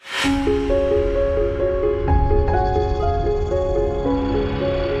วัน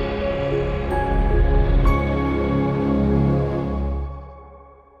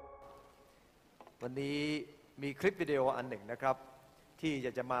มีคลิปวิดีโออันหนึ่งนะครับที่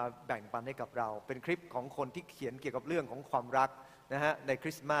จะมาแบ่งปันให้กับเราเป็นคลิปของคนที่เขียนเกี่ยวกับเรื่องของความรักนะฮะในค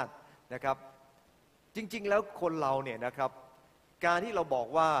ริสต์มาสนะครับจริงๆแล้วคนเราเนี่ยนะครับการที่เราบอก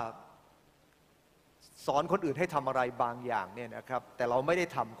ว่าสอนคนอื่นให้ทำอะไรบางอย่างเนี่ยนะครับแต่เราไม่ได้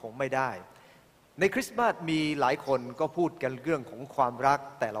ทำคงไม่ได้ในคริสต์มาสมีหลายคนก็พูดกันเรื่องของความรัก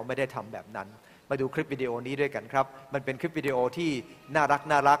แต่เราไม่ได้ทำแบบนั้นมาดูคลิปวิดีโอนี้ด้วยกันครับมันเป็นคลิปวิดีโอที่น่า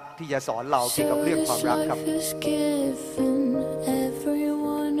รักที่จะสอนเราเกี่ยวกับเรื่องความรักครับ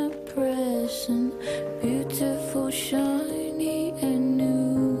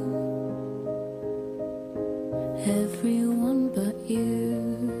Everyone but you.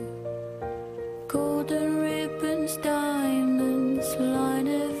 Golden ribbons, diamonds line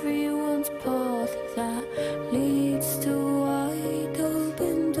everyone's path that leads to wide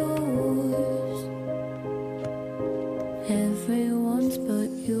open doors. Everyone's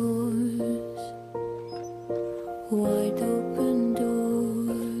but yours. Wide open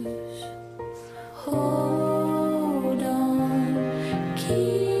doors. Hold on,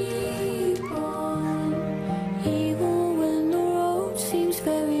 keep on.Even when the road seems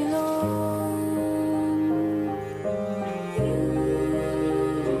very long,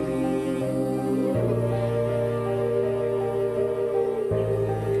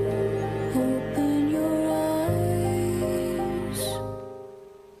 open your eyes.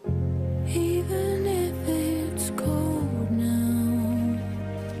 Even if it's cold now,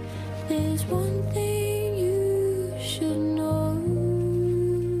 there's one thing you should know.Rain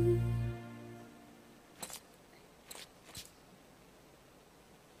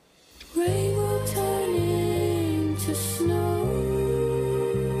will turn into snow.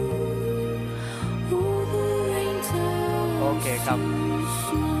 All the rain turns โอเคครับ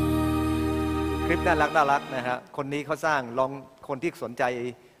คลิปน่ารักนะฮะคนนี้เขาสร้างลองคนที่สนใจ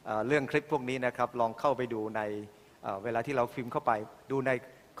เรื่องคลิปพวกนี้นะครับลองเข้าไปดูในเวลาที่เราพิมพ์เข้าไปดูใน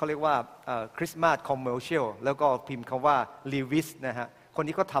เขาเรียกว่าคริสต์มาสคอมเมอร์เชียลแล้วก็พิมพ์คำว่าลีวิสนะฮะคน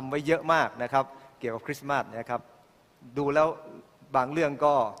นี้เขาทำไว้เยอะมากนะครับเกี่ยวกับคริสต์มาสนะครับดูแล้วบางเรื่อง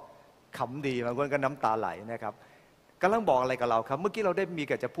ก็ขำดีบางคนก็น้ำตาไหลนะครับกำลังบอกอะไรกับเราครับเมื่อกี้เราได้มี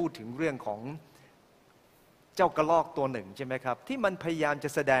กันจะพูดถึงเรื่องของเจ้ากระรอกตัวหนึ่งใช่ไหมครับที่มันพยายามจะ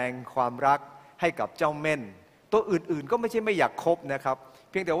แสดงความรักให้กับเจ้าเม่นตัวอื่นๆก็ไม่ใช่ไม่อยากคบนะครับ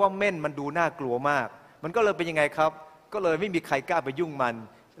เพียงแต่ว่าเม่นมันดูน่ากลัวมากมันก็เลยเป็นยังไงครับก็เลยไม่มีใครกล้าไปยุ่งมัน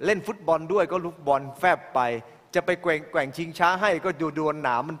เล่นฟุตบอลด้วยก็ลูกบอลแฟบไปจะไปแกว่งชิงช้าให้ก็โดนหน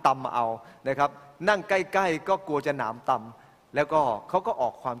ามมันตำมาเอานะครับนั่งใกล้ๆก็กลัวจะหนามตำแล้วก็เขาก็ออ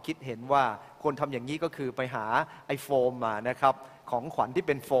กความคิดเห็นว่าคนทำอย่างนี้ก็คือไปหาไอโฟมมานะครับของขวัญที่เ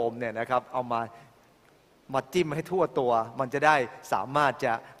ป็นโฟมเนี่ยนะครับเอามาจิ้มให้ทั่วตัวมันจะได้สามารถจ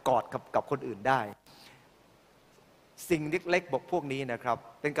ะกอดกับคนอื่นได้สิ่งเล็กๆบอกพวกนี้นะครับ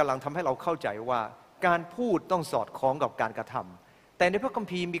เป็นกำลังทำให้เราเข้าใจว่าการพูดต้องสอดคล้องกับการกระทำแต่ในพระคัม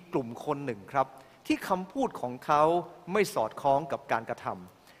ภีร์มีกลุ่มคนหนึ่งครับที่คำพูดของเขาไม่สอดคล้องกับการกระท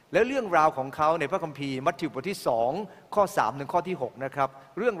ำแล้วเรื่องราวของเขาในพระคัมภีร์มัทธิวบทที่2ข้อ3ถึงข้อที่6นะครับ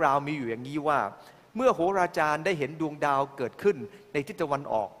เรื่องราวมีอยู่อย่างนี้ว่าเมื่อโหราจารย์ได้เห็นดวงดาวเกิดขึ้นในทิศตะวัน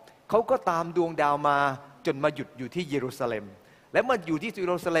ออกเขาก็ตามดวงดาวมาจนมาหยุดอยู่ที่เยรูซาเล็มและเมื่ออยู่ที่เย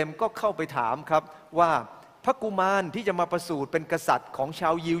รูซาเล็มก็เข้าไปถามครับว่าพระกุมารที่จะมาประสูติเป็นกษัตริย์ของชา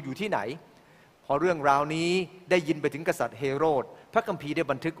วยิวอยู่ที่ไหนพอเรื่องราวนี้ได้ยินไปถึงกษัตริย์เฮโรดพระคัมภีร์ได้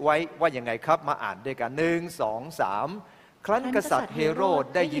บันทึกไว้ว่าอย่างไงครับมาอ่านด้วยกัน1 2 3ครั้นกษัตริย์เฮโรด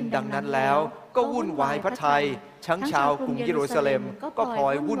ได้ยินดังนั้นแล้วก็วุ่นวายพระทัยทั้งชาวกรุงเยรูซาเล็มก็พลอ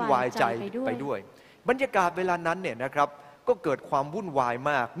ยวุ่นวายใจไปด้วยบรรยากาศเวลานั้นเนี่ยนะครับก็เกิดความวุ่นวาย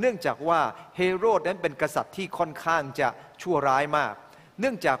มากเนื่องจากว่าเฮโรดนั้นเป็นกษัตริย์ที่ค่อนข้างจะชั่วร้ายมากเนื่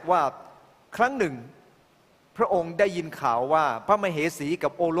องจากว่าครั้งหนึ่งพระองค์ได้ยินข่าวว่าพระมเหสีกั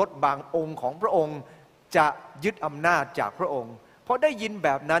บโอรสบางองค์ของพระองค์จะยึดอำนาจจากพระองค์พอได้ยินแบ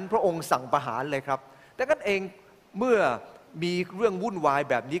บนั้นพระองค์สั่งประหารเลยครับดังนั้นเองเมื่อมีเรื่องวุ่นวาย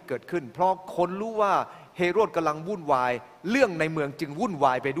แบบนี้เกิดขึ้นเพราะคนรู้ว่าเฮโรดกำลังวุ่นวายเรื่องในเมืองจึงวุ่นว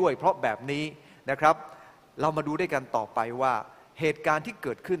ายไปด้วยเพราะแบบนี้นะครับเรามาดูด้วยกันต่อไปว่าเหตุการณ์ที่เ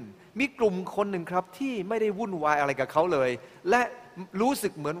กิดขึ้นมีกลุ่มคนหนึ่งครับที่ไม่ได้วุ่นวายอะไรกับเขาเลยและรู้สึ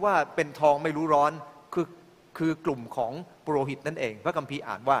กเหมือนว่าเป็นทองไม่รู้ร้อนคือกลุ่มของปุโรหิตนั่นเองพระคัมภีร์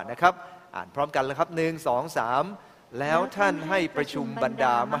อ่านว่านะครับอ่านพร้อมกันเลยครับ1 2 3แล้วท่านให้ประชุมบรรด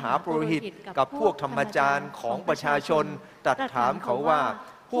ามหาปุโรหิตกับพวกธรรมจารย์ของประชาชนตรัสถามเขาว่า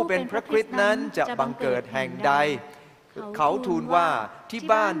ผู้เป็นพระคริสต์นั้นจะบังเกิดแห่งใด เขาทูลว่าที่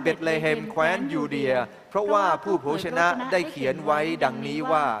บ้านเบธเลเฮมแคว้นยูเดียเพราะว่าผู้เผยพระชนะได้เขียนไว้ดังนี้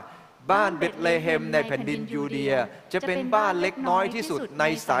ว่าบ้านเบธเลเฮมในแผ่นดินยูเดียจะเป็นบ้านเล็กน้อยที่สุดใน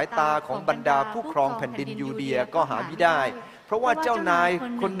สายตาของบรรดาผู้ครองแผ่นดินยูเดียก็หาไม่ได้เพราะว่าเจ้านาย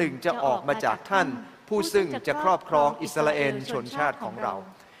คนหนึ่งจะออกมาจากท่านผู้ซึ่งจะครอบครองอิสราเอลชนชาติของเรา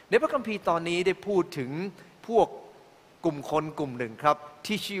ในพระคัมภีร์ตอนนี้ได้พูดถึงพวกกลุ่มคนกลุ่มหนึ่งครับ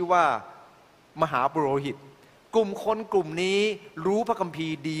ที่ชื่อว่ามหาปุโรหิตกลุ่มคนกลุ่มนี้รู้พระคัมภี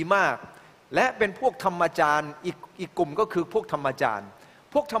ร์ดีมากและเป็นพวกธรรมจารย์อีกกลุ่มก็คือพวกธรรมจารย์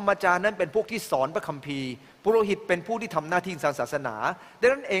พวกธรรมจารย์นั้นเป็นพวกที่สอนพระคัมภีร์ปุโรหิตเป็นผู้ที่ทำหน้าที่ทางศาสนาดัง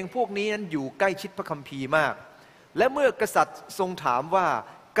นั้นเองพวกนี้นั้นอยู่ใกล้ชิดพระคัมภีร์มากและเมื่อกษัตริย์ทรงถามว่า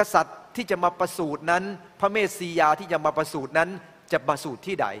กษัตริย์ที่จะมาประสูตินั้นพระเมสสียาที่จะมาประสูตินั้นจะประสูติ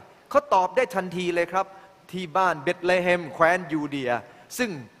ที่ใดเขาตอบได้ทันทีเลยครับที่บ้านเบธเลเฮมแคว้นยูเดียซึ่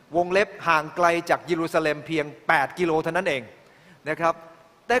งวงเล็บห่างไกลจากเยรูซาเล็มเพียง8กิโลเท่านั้นเองนะครับ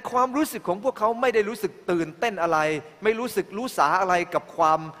แต่ความรู้สึกของพวกเขาไม่ได้รู้สึกตื่นเต้นอะไรไม่รู้สึกรู้สาอะไรกับคว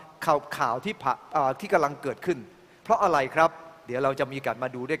ามข่าวที่กำลังเกิดขึ้นเพราะอะไรครับเดี๋ยวเราจะมีการมา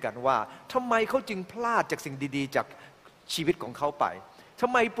ดูด้วยกันว่าทำไมเขาจึงพลาดจากสิ่งดีๆจากชีวิตของเขาไปทำ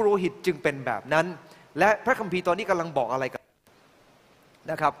ไมปุโรหิตจึงเป็นแบบนั้นและพระคัมภีร์ตอนนี้กำลังบอกอะไรกัน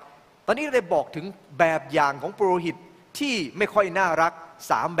นะครับตอนนี้ได้บอกถึงแบบอย่างของปุโรหิตที่ไม่ค่อยน่ารัก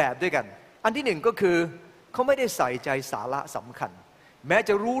3แบบด้วยกันอันที่1ก็คือเขาไม่ได้ใส่ใจสาระสำคัญแม้จ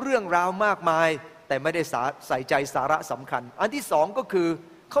ะรู้เรื่องราวมากมายแต่ไม่ได้ใส่ใจสาระสำคัญอันที่2ก็คือ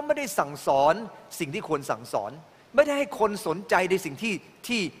เขาไม่ได้สั่งสอนสิ่งที่ควรสั่งสอนไม่ได้ให้คนสนใจในสิ่ง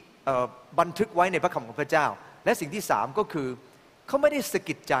ที่บันทึกไว้ในพระคำของพระเจ้าและสิ่งที่3ก็คือเขาไม่ได้สะ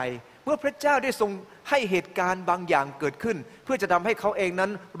กิดใจเมื่อพระเจ้าได้ทรงให้เหตุการณ์บางอย่างเกิดขึ้นเพื่อจะทำให้เขาเองนั้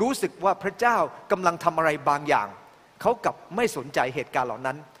นรู้สึกว่าพระเจ้ากำลังทำอะไรบางอย่างเขากลับไม่สนใจเหตุการณ์เหล่า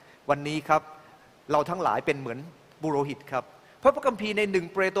นั้นวันนี้ครับเราทั้งหลายเป็นเหมือนปุโรหิตครับเพราะพระคัมภีร์ใน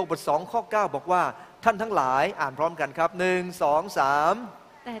1เปโตรบท2ข้อ9บอกว่าท่านทั้งหลายอ่านพร้อมกันครับ1 2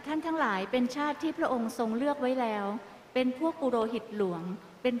 3แต่ท่านทั้งหลายเป็นชาติที่พระองค์ทรงเลือกไว้แล้วเป็นพวกปุโรหิตหลวง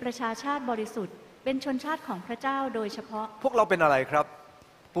เป็นประชาชาติบริสุทธิ์เป็นชนชาติของพระเจ้าโดยเฉพาะพวกเราเป็นอะไรครับ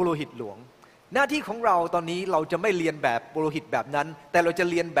ปุโรหิตหลวงหน้าที่ของเราตอนนี้เราจะไม่เรียนแบบปุโรหิตแบบนั้นแต่เราจะ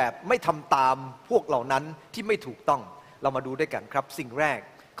เรียนแบบไม่ทำตามพวกเหล่านั้นที่ไม่ถูกต้องเรามาดูด้วยกันครับสิ่งแรก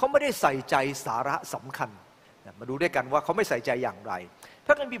เขาไม่ได้ใส่ใจสาระสำคัญมาดูด้วยกันว่าเขาไม่ใส่ใจอย่างไรพ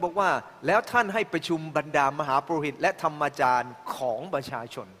ระคัมภีร์บอกว่าแล้วท่านให้ประชุมบรรดามหาปุโรหิตและธรรมจารย์ของประชา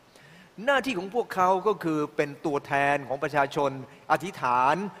ชนหน้าที่ของพวกเขาก็คือเป็นตัวแทนของประชาชนอธิษฐา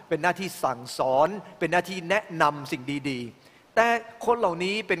นเป็นหน้าที่สั่งสอนเป็นหน้าที่แนะนำสิ่งดีๆแต่คนเหล่า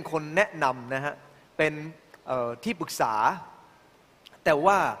นี้เป็นคนแนะนำนะฮะเป็นที่ปรึกษาแต่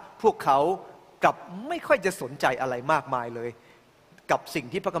ว่าพวกเขากลับไม่ค่อยจะสนใจอะไรมากมายเลยกับสิ่ง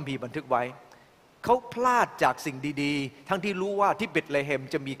ที่พระคัมภีร์บันทึกไว้เขาพลาดจากสิ่งดีๆทั้งที่รู้ว่าที่เบธเลเฮม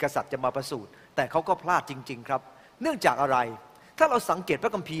จะมีกษัตริย์จะมาประสูติแต่เขาก็พลาดจริงๆครับเนื่องจากอะไรถ้าเราสังเกตพร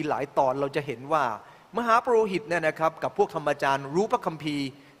ะคัมภีร์หลายตอนเราจะเห็นว่ามหาปุโรหิตเนี่ยนะครับกับพวกธรรมจารย์รู้พระคัมภีร์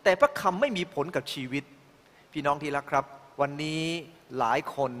แต่พระคำไม่มีผลกับชีวิตพี่น้องที่รักครับวันนี้หลาย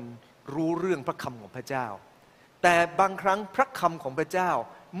คนรู้เรื่องพระคำของพระเจ้าแต่บางครั้งพระคำของพระเจ้า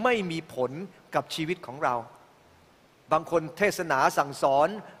ไม่มีผลกับชีวิตของเราบางคนเทศนาสั่งสอน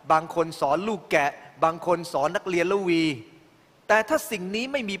บางคนสอนลูกแกะบางคนสอนนักเรียนละวีแต่ถ้าสิ่งนี้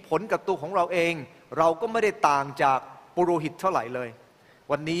ไม่มีผลกับตัวของเราเองเราก็ไม่ได้ต่างจากปุโรหิตเท่าไหร่เลย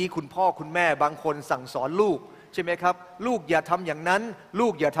วันนี้คุณพ่อคุณแม่บางคนสั่งสอนลูกใช่ไหมครับลูกอย่าทำอย่างนั้นลู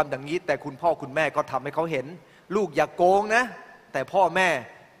กอย่าทำอย่างนี้แต่คุณพ่อคุณแม่ก็ทำให้เขาเห็นลูกอย่าโกงนะแต่พ่อแม่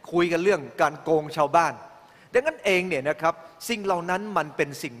คุยกันเรื่องการโกงชาวบ้านดังนั้นเองเนี่ยนะครับสิ่งเหล่านั้นมันเป็น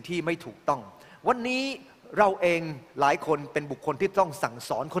สิ่งที่ไม่ถูกต้องวันนี้เราเองหลายคนเป็นบุคคลที่ต้องสั่ง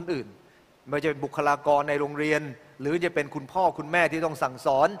สอนคนอื่นไม่ว่าจะเป็นบุคลากรในโรงเรียนหรือจะเป็นคุณพ่อคุณแม่ที่ต้องสั่งส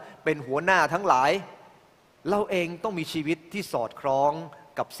อนเป็นหัวหน้าทั้งหลายเราเองต้องมีชีวิตที่สอดคล้อง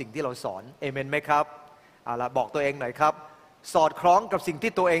กับสิ่งที่เราสอนเอเมนไหมครับเอาล่ะบอกตัวเองหน่อยครับสอดคล้องกับสิ่ง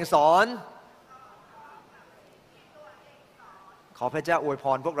ที่ตัวเองสอนขอพระเจ้าอวยพ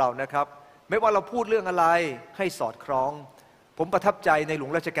รพวกเรานะครับไม่ว่าเราพูดเรื่องอะไรให้สอดคล้องผมประทับใจในหลว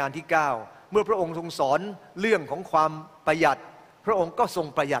งรัชกาลที่9เมื่อพระองค์ทรงสอนเรื่องของความประหยัดพระองค์ก็ทรง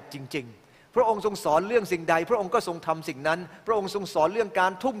ประหยัดจริงๆพระองค์ทรงสอนเรื่องสิ่งใดพระองค์ก็ทรงทำสิ่งนั้นพระองค์ทรงสอนเรื่องกา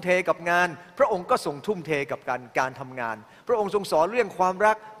รทุ่มเทกับงานพระองค์ก็ทรงทุ่มเทกับการทำงานพระองค์ทรงสอนเรื่องความ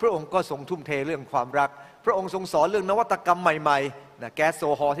รักพระองค์ก็ทรงทุ่มเทเรื่องความรักพระองค์ทรงสอนเรื่องนวัตกรรมใหม่ๆนะแก๊สโซ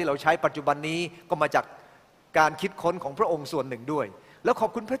ฮอล์ที่เราใช้ปัจจุบันนี้ก็มาจากการคิดค้นของพระองค์ส่วนหนึ่งด้วยแล้วขอบ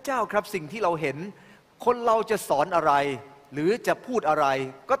คุณพระเจ้าครับสิ่งที่เราเห็นคนเราจะสอนอะไรหรือจะพูดอะไร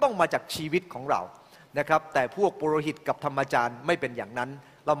ก็ต้องมาจากชีวิตของเรานะครับแต่พวกปุโรหิตกับธรรมจารย์ไม่เป็นอย่างนั้น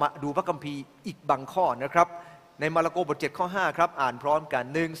เรามาดูพระคัมภีร์อีกบางข้อนะครับ ในมาระโกบท7ข้อ5ครับอ่านพร้อมกัน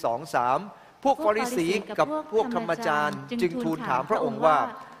1 2 3พวกฟาริสีกับพวกธรรมจารย์จึงทูลถามพระองค์ว่า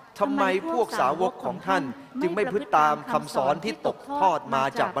ทำไมพวกสาวกของท่านจึงไม่พึ่งตามคำสอนที่ตกทอดมา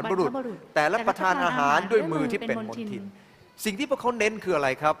จากบรรพบุรุษแต่รับประทานอาหารด้วยมือที่เป็นมลทินสิ่งที่พวกเขาเน้นคืออะไร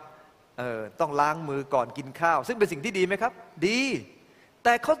ครับต้องล้างมือก่อนกินข้าวซึ่งเป็นสิ่งที่ดีไหมครับดีแ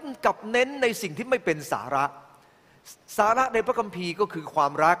ต่เขากลับเน้นในสิ่งที่ไม่เป็นสาระในพระคัมภีร์ก็คือควา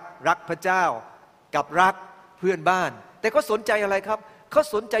มรักพระเจ้ากับรักเพื่อนบ้านแต่เขาสนใจอะไรครับเขา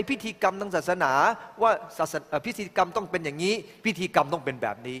สนใจพิธีกรรมทางศาสนาว่าพิธีกรรมต้องเป็นอย่างนี้พิธีกรรมต้องเป็นแบ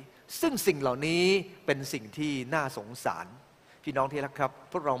บนี้ซึ่งสิ่งเหล่านี้เป็นสิ่งที่น่าสงสารพี่น้องที่รักครับ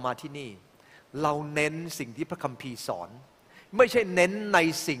พวกเรามาที่นี่เราเน้นสิ่งที่พระคัมภีร์สอนไม่ใช่เน้นใน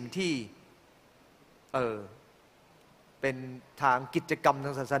สิ่งที่เป็นทางกิจกรรมท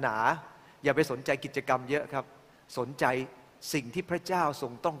างศาสนาอย่าไปสนใจกิจกรรมเยอะครับสนใจสิ่งที่พระเจ้าทร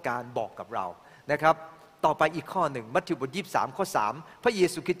งต้องการบอกกับเรานะครับต่อไปอีกข้อหนึ่งมัทธิวบท23ข้อ3พระเย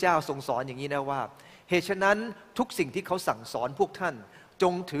ซูคริสต์เจ้าทรงสอนอย่างนี้นะว่าเหตุฉะนั้นทุกสิ่งที่เขาสั่งสอนพวกท่านจ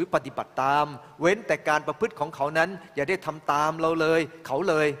งถือปฏิบัติตามเว้นแต่การประพฤติของเขานั้นอย่าได้ทำตามเราเลยเขา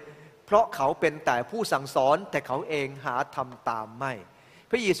เลยเพราะเขาเป็นแต่ผู้สั่งสอนแต่เขาเองหาทำตามไม่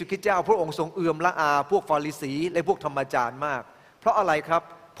พระเยซูคริสต์เจ้าพระองค์ทรงเอื่อมละอาพวกฟาริสีและพวกธรรมจารย์มากเพราะอะไรครับ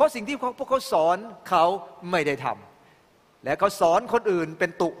เพราะสิ่งที่พวกเขาสอนเขาไม่ได้ทำและเขาสอนคนอื่นเป็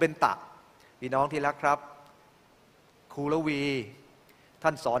นตุเป็นตะพี่น้องที่รักครับครูละวีท่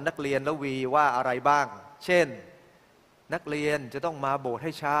านสอนนักเรียนละวีว่าอะไรบ้างเช่นนักเรียนจะต้องมาโบสถ์ใ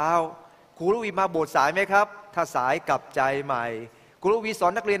ห้เช้าครูละวีมาโบสถ์สายไหมครับถ้าสายกลับใจใหม่ครูละวีสอ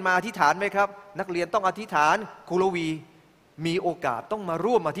นนักเรียนมาอธิษฐานไหมครับนักเรียนต้องอธิษฐานครูละวีมีโอกาสต้องมา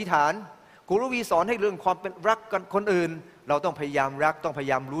ร่วมอธิษฐานครูละวีสอนให้เรื่องความเป็นรักกันคนอื่นเราต้องพยายามรักต้องพย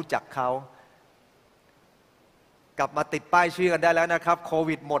ายามรู้จักเขากลับมาติดป้ายชื่อกันได้แล้วนะครับโค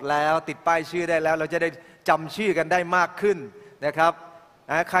วิดหมดแล้วติดป้ายชื่อได้แล้วเราจะได้จำชื่อกันได้มากขึ้นนะครับ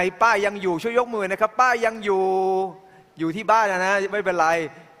ใครป้ายยังอยู่ช่วยยกมือนะครับป้ายยังอยู่ที่บ้านนะไม่เป็นไร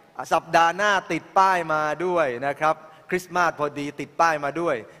สัปดาห์หน้าติดป้ายมาด้วยนะครับคริสต์มาสพอดีติดป้ายมาด้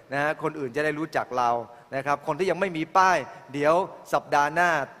วยนะฮะคนอื่นจะได้รู้จักเรานะครับคนที่ยังไม่มีป้ายเดี๋ยวสัปดาห์หน้า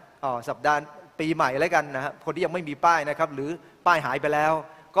สัปดาห์ปีใหม่แล้วกันนะฮะคนที่ยังไม่มีป้ายนะครับหรือป้ายหายไปแล้ว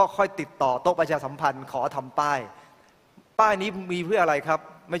ก็ค่อยติดต่อโต๊ะประชาสัมพันธ์ขอทำป้ายนี้มีเพื่ออะไรครับ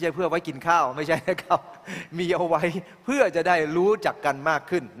ไม่ใช่เพื่อไว้กินข้าวไม่ใช่นะครับมีเอาไว้เพื่อจะได้รู้จักกันมาก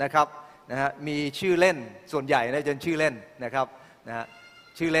ขึ้นนะครับนะฮะมีชื่อเล่นส่วนใหญ่นะจะชื่อเล่นนะครับนะฮะ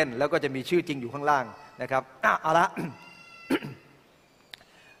ชื่อเล่นแล้วก็จะมีชื่อจริงอยู่ข้างล่างนะครับเอาละ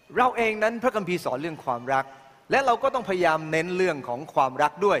เราเองนั้นพระคัมภีร์สอนเรื่องความรักและเราก็ต้องพยายามเน้นเรื่องของความรั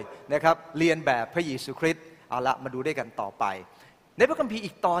กด้วยนะครับเรียนแบบพระเยซูคริสต์เอาละมาดูด้วยกันต่อไปในพระคัมภีร์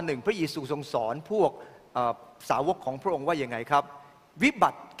อีกตอนหนึ่งพระเยซูทรงสอนพวกสาวกของพระองค์ว่าอย่างไงครับวิบั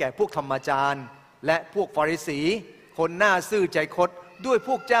ติแก่พวกธรรมจารย์และพวกฟาริสีคนหน้าซื่อใจคดด้วยพ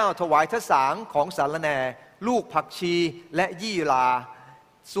วกเจ้าถวายทสางของสารแหน่ลูกผักชีและยี่ลา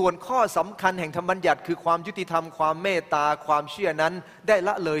ส่วนข้อสำคัญแห่งธรรมบัญญัติคือความยุติธรรมความเมตตาความเชื่อนั้นได้ล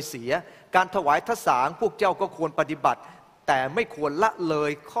ะเลยเสียการถวายทสางพวกเจ้าก็ควรปฏิบัติแต่ไม่ควรละเล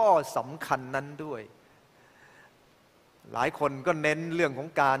ยข้อสำคัญนั้นด้วยหลายคนก็เน้นเรื่องของ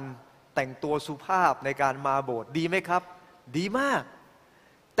การแต่งตัวสุภาพในการมาโบสถ์ดีไหมครับดีมาก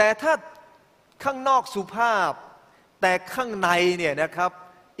แต่ถ้าข้างนอกสุภาพแต่ข้างในเนี่ยนะครับ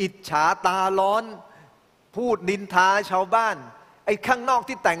อิจฉาตาร้อนพูดนินทาชาวบ้านไอ้ข้างนอก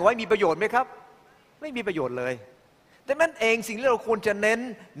ที่แต่งไว้มีประโยชน์ไหมครับไม่มีประโยชน์เลยแต่นั่นเองสิ่งที่เราควรจะเ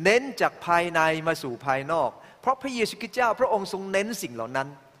น้นจากภายในมาสู่ภายนอกเพราะพระเยซูคริสต์เจ้าพระองค์ทรงเน้นสิ่งเหล่านั้น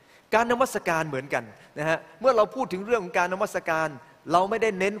การนมัสการเหมือนกันนะฮะเมื่อเราพูดถึงเรื่องของการนมัสการเราไม่ได้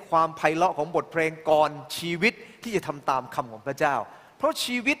เน้นความไพเราะของบทเพลงก่อนชีวิตที่จะทำตามคำของพระเจ้าเพราะ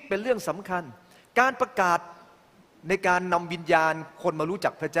ชีวิตเป็นเรื่องสำคัญการประกาศในการนำวิญญาณคนมารู้จั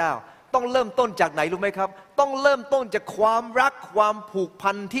กพระเจ้าต้องเริ่มต้นจากไหนรู้ไหมครับต้องเริ่มต้นจากความรักความผูก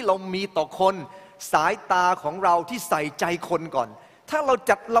พันที่เรามีต่อคนสายตาของเราที่ใส่ใจคนก่อนถ้าเรา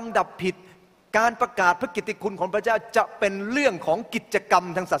จัดลำดับผิดการประกาศพระกิตติคุณของพระเจ้าจะเป็นเรื่องของกิจกรรม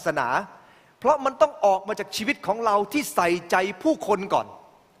ทางศาสนาเพราะมันต้องออกมาจากชีวิตของเราที่ใส่ใจผู้คนก่อน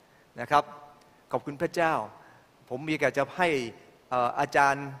นะครับขอบคุณพระเจ้าผมมีโอกาสจะให้อาจา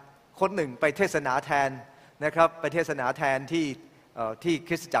รย์คนหนึ่งไปเทศนาแทนนะครับไปเทศนาแทนที่ค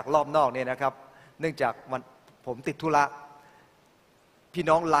ริสตจักรรอบนอกเนี่ยนะครับเนื่องจากผมติดธุระพี่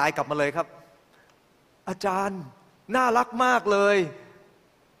น้องไลน์กลับมาเลยครับอาจารย์น่ารักมากเลย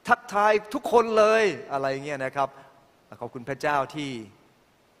ทักทายทุกคนเลยอะไรเงี้ยนะครับขอบคุณพระเจ้าที่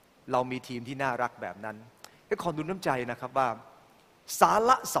เรามีทีมที่น่ารักแบบนั้นก็ขอดูน้ำใจนะครับว่าสาร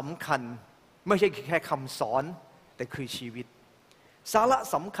ะสำคัญไม่ใช่แค่คำสอนแต่คือชีวิตสาระ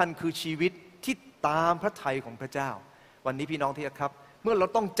สำคัญคือชีวิตที่ ตามพระทัยของพระเจ้าวันนี้พี่น้องที่รักครับเมื่อเรา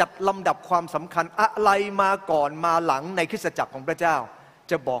ต้องจัดลำดับความสำคัญอะไรมาก่อนมาหลังในคริสตจักรของพระเจ้า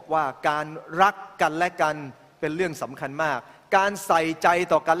จะบอกว่าการรักกันและกันเป็นเรื่องสำคัญมากการใส่ใจ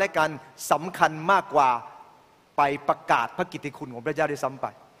ต่อกันและกันสำคัญมากกว่าไปประกาศพระกิตติคุณของพระเจ้าด้วยซ้ำไป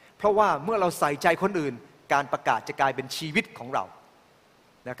เพราะว่าเมื่อเราใส่ใจคนอื่นการประกาศจะกลายเป็นชีวิตของเรา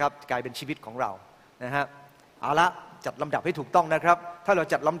นะครับกลายเป็นชีวิตของเรานะฮะเอาละจัดลำดับให้ถูกต้องนะครับถ้าเรา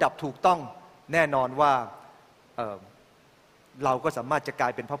จัดลำดับถูกต้องแน่นอนว่าเราก็สามารถจะกลา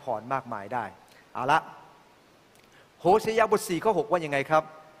ยเป็นพระพรมากมายได้เอาละโฮเซยบท 4 ข้อ 6ว่ายังไงครับ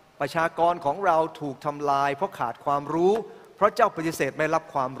ประชากรของเราถูกทำลายเพราะขาดความรู้เพราะเจ้าปฏิเสธไม่รับ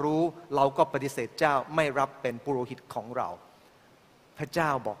ความรู้เราก็ปฏิเสธเจ้าไม่รับเป็นปุโรหิตของเราพระเจ้า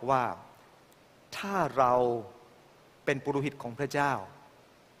บอกว่าถ้าเราเป็นปุโรหิตของพระเจ้า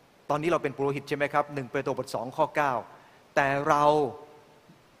ตอนนี้เราเป็นปุโรหิตใช่ไหมครับ1 เปโตรบท 2 ข้อ 9แต่เรา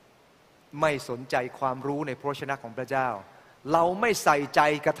ไม่สนใจความรู้ในพระวจนะของพระเจ้าเราไม่ใส่ใจ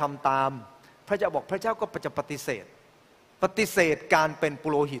กระทำตามพระเจ้าบอกพระเจ้าก็จะปฏิเสธการเป็นปุ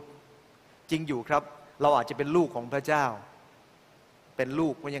โรหิตจริงอยู่ครับเราอาจจะเป็นลูกของพระเจ้าเป็นลู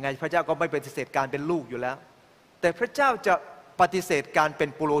กมันยังไงพระเจ้าก็ไม่ปฏิเสธการเป็นลูกอยู่แล้วแต่พระเจ้าจะปฏิเสธการเป็น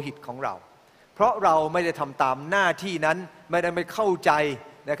ปุโรหิตของเราเพราะเราไม่ได้ทำตามหน้าที่นั้นไม่เข้าใจ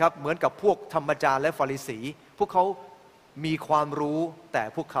นะครับเหมือนกับพวกธรรมจารย์และฟาริสีพวกเขามีความรู้แต่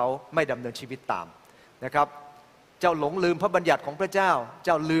พวกเขาไม่ดำเนินชีวิตตามนะครับเจ้าหลงลืมพระบัญญัติของพระเจ้าเ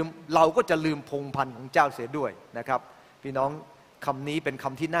จ้าลืมเราก็จะลืมพงศ์พันธุ์ของเจ้าเสียด้วยนะครับพี่น้องคำนี้เป็นค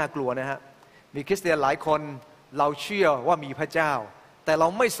ำที่น่ากลัวนะฮะมีคริสเตียนหลายคนเราเชื่อว่ามีพระเจ้าแต่เรา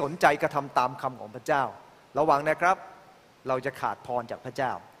ไม่สนใจกระทำตามคำของพระเจ้าระวังนะครับเราจะขาดพรจากพระเจ้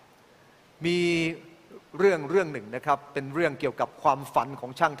ามีเรื่องหนึ่งนะครับเป็นเรื่องเกี่ยวกับความฝันขอ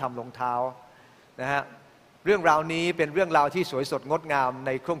งช่างทำรองเท้านะฮะเรื่องราวนี้เป็นเรื่องราวที่สวยสดงดงามใ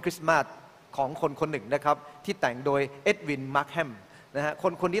นช่วงคริสต์มาสของคนหนึ่งนะครับที่แต่งโดยเอ็ดวินมาร์คแฮมนะฮะ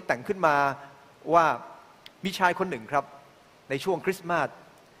คนนี้แต่งขึ้นมาว่ามีชายคนหนึ่งครับในช่วงคริสต์มาส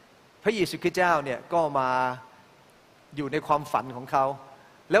พระเยซูคริสต์เจ้าเนี่ยก็มาอยู่ในความฝันของเขา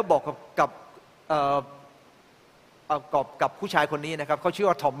แล้วบอกกับผู้ชายคนนี้นะครับเขาชื่อ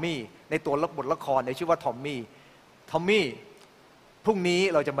ว่าทอมมี่ในตัวบทละครในชื่อว่าทอมมี่พรุ่งนี้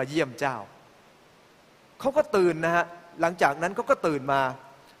เราจะมาเยี่ยมเจ้าเขาก็ตื่นนะฮะหลังจากนั้นเขาก็ตื่นมา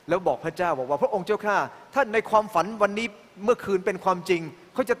แล้วบอกพระเจ้าบอกว่าพระองค์เจ้าข้าท่านในความฝันวันนี้เมื่อคืนเป็นความจริง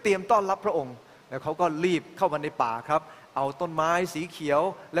เขาจะเตรียมต้อนรับพระองค์แล้วเขาก็รีบเข้ามาในป่าครับเอาต้นไม้สีเขียว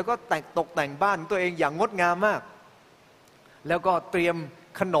แล้วก็ตกแต่งบ้านตัวเองอย่างงดงามมากแล้วก็เตรียม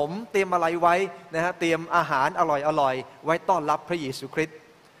ขนมเตรียมอะไรไว้นะฮะเตรียมอาหารอร่อยไว้ต้อนรับพระเยซูคริสต์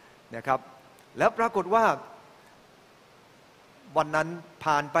นะครับแล้วปรากฏว่าวันนั้น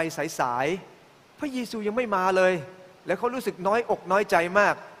ผ่านไปสายๆพระเยซูยังไม่มาเลยแล้วเขารู้สึกน้อยอกน้อยใจมา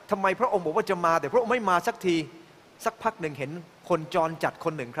กทำไมพระองค์บอกว่าจะมาแต่พระองค์ไม่มาสักทีสักพักหนึ่งเห็นคนจรจัดค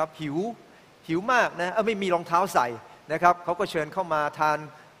นหนึ่งครับหิวมากนะไม่มีรองเท้าใส่นะครับเขาก็เชิญเข้ามาทาน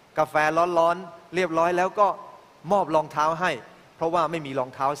กาแฟร้อนๆเรียบร้อยแล้วก็มอบรองเท้าให้เพราะว่าไม่มีรอง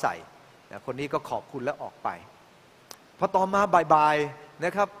เท้าใส่คนนี้ก็ขอบคุณแล้วออกไปพอต่อมาบ่ายๆน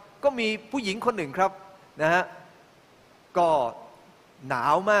ะครับก็มีผู้หญิงคนหนึ่งครับนะฮะก็หนา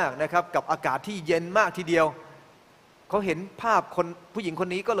วมากนะครับกับอากาศที่เย็นมากทีเดียวเขาเห็นภาพผู้หญิงคน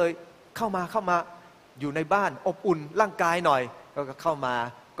นี้ก็เลยเข้ามาอยู่ในบ้านอบอุ่นร่างกายหน่อยก็เข้ามา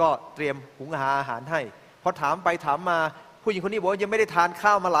ก็เตรียมหุงหาอาหารให้พอถามไปถามมาผู้หญิงคนนี้บอกว่ายังไม่ได้ทานข้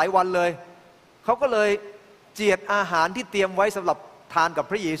าวมาหลายวันเลยเขาก็เลยเจียดอาหารที่เตรียมไว้สำหรับทานกับ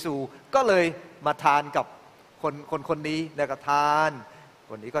พระเยซูก็เลยมาทานกับคนนี้แล้วก็ทาน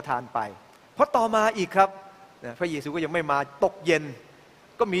คนนี้ก็ทานไปพอต่อมาอีกครับพระเยซูก็ยังไม่มาตกเย็น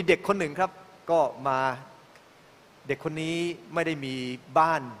ก็มีเด็กคนหนึ่งครับก็มาเด็กคนนี้ไม่ได้มีบ้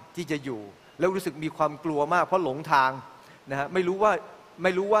านที่จะอยู่แล้วรู้สึกมีความกลัวมากเพราะหลงทางนะฮะไม่รู้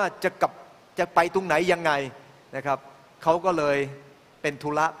ว่าจะไปตรงไหนยังไงนะครับเขาก็เลยเป็นธุ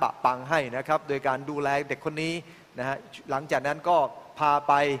ระปะปังให้นะครับโดยการดูแลเด็กคนนี้นะฮะหลังจากนั้นก็พ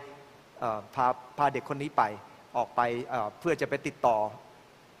าเด็กคนนี้ไปออกไปเพื่อจะไปติดต่อ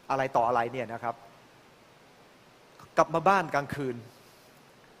อะไรเนี่ยนะครับกลับมาบ้านกลางคืน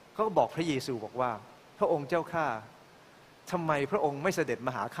เขาก็บอกพระเยซูบอกว่าพระองค์เจ้าข้าทำไมพระองค์ไม่เสด็จม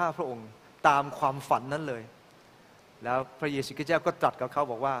าหาข้าพระองค์ตามความฝันนั้นเลยแล้วพระเยซูคริสต์เจ้าก็ตรัสกับเขา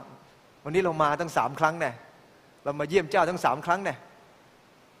บอกว่าวันนี้เรามาตั้ง3 ครั้งเนี่ยเรามาเยี่ยมเจ้าทั้ง3 ครั้งเนี่ย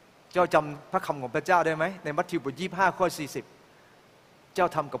เจ้าจำพระคำของพระเจ้าได้ไหมในมัทธิวบท 25 ข้อ 40เจ้า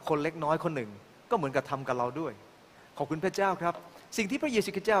ทำกับคนเล็กน้อยคนหนึ่งก็เหมือนกับทำกับเราด้วยขอบคุณพระเจ้าครับสิ่งที่พระเยซู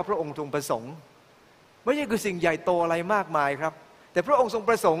คริสต์เจ้าพระองค์ทรงประสงค์ไม่ใช่คือสิ่งใหญ่โตอะไรมากมายครับแต่พระองค์ทรง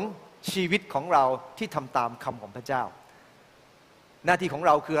ประสงค์ชีวิตของเราที่ทำตามคำของพระเจ้าหน้าที่ของเ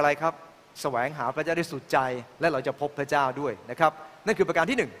ราคืออะไรครับ แสวงหาพระเจ้าได้สุดใจและเราจะพบพระเจ้าด้วยนะครับนั่นคือประการ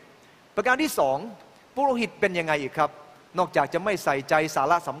ที่ 1ประการที่2ปุโรหิตเป็นยังไงอีกครับนอกจากจะไม่ใส่ใจสา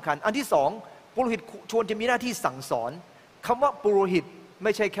ระสำคัญอันที่2ปุโรหิตชวนจะมีหน้าที่สั่งสอนคำว่าปุโรหิตไ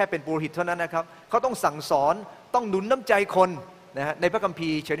ม่ใช่แค่เป็นปุโรหิตเท่านั้นนะครับเขาต้องสั่งสอนต้องหนุนน้ำใจคนนะฮะในพระคัมภี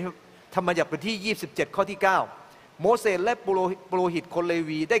ร์ธรรมบัญญัติบทที่27ข้อที่9โมเสสและปุโรหิตคนเล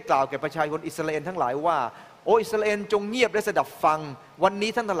วีได้กล่าวแก่ประชาชนอิสราเอลทั้งหลายว่าโอ้อิสราเอลจงเงียบและสดับฟังวันนี้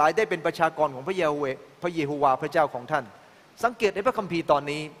ท่านทั้งหลายได้เป็นประชากรของพระเยโฮวาห์พระเจ้าของท่านสังเกตในพระคัมภีร์ตอน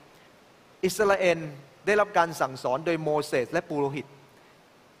นี้อิสราเอลได้รับการสั่งสอนโดยโมเสสและปุโรหิต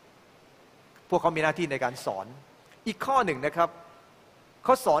พวกเขามีหน้าที่ในการสอนอีกข้อหนึ่งนะครับเข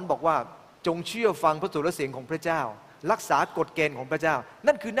าสอนบอกว่าจงเชื่อฟังพระสุรเสียงของพระเจ้ารักษากฎเกณฑ์ของพระเจ้า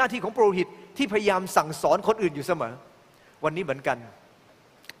นั่นคือหน้าที่ของปุโรหิตที่พยายามสั่งสอนคนอื่นอยู่เสมอวันนี้เหมือนกัน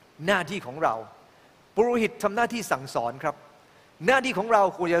หน้าที่ของเราปุโรหิตทำหน้าที่สั่งสอนครับหน้าที่ของเรา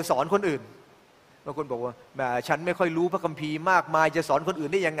ควรจะสอนคนอื่นบางคนบอกว่าแหมฉันไม่ค่อยรู้พระคัมภีร์มากมายจะสอนคนอื่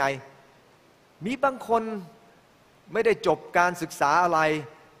นได้ยังไงมีบางคนไม่ได้จบการศึกษาอะไร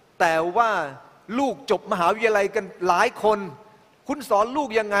แต่ว่าลูกจบมหาวิทยาลัยกันหลายคนคุณสอนลูก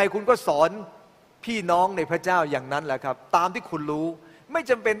ยังไงคุณก็สอนพี่น้องในพระเจ้าอย่างนั้นแหละครับตามที่คุณรู้ไม่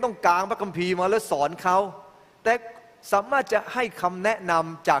จำเป็นต้องกางพระคัมภีร์มาแล้วสอนเขาแต่สามารถจะให้คำแนะน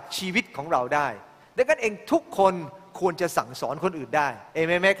ำจากชีวิตของเราได้ดังนั้นเองทุกคนควรจะสั่งสอนคนอื่นได้เอเ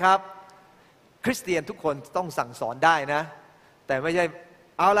มนไหมครับคริสเตียนทุกคนต้องสั่งสอนได้นะแต่ไม่ใช่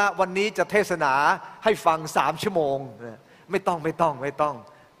เอาละวันนี้จะเทศนาให้ฟัง3 ชั่วโมงไม่ต้อง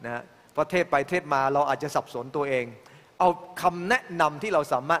นะพอเทศไปเทศมาเราอาจจะสับสนตัวเองเอาคำแนะนำที่เรา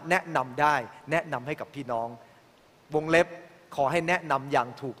สามารถแนะนำได้แนะนำให้กับพี่น้องวงเล็บขอให้แนะนำอย่าง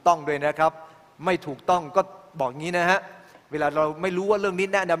ถูกต้องด้วยนะครับไม่ถูกต้องก็บอกงี้นะฮะเวลาเราไม่รู้ว่าเรื่องนี้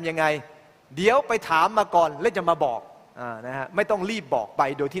แนะนำยังไงเดี๋ยวไปถามมาก่อนแล้วจะมาบอกนะฮะไม่ต้องรีบบอกไป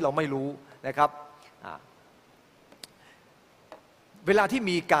โดยที่เราไม่รู้นะครับเวลาที่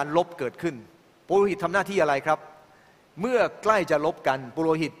มีการลบเกิดขึ้นปุโรหิตทำหน้าที่อะไรครับเมื่อใกล้จะลบกันปุโร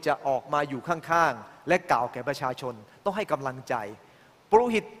หิตจะออกมาอยู่ข้างๆและกล่าวแก่ประชาชนต้องให้กำลังใจปุโร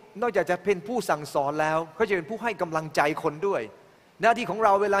หิตนอกจากจะเป็นผู้สั่งสอนแล้วเขาจะเป็นผู้ให้กำลังใจคนด้วยหน้าที่ของเร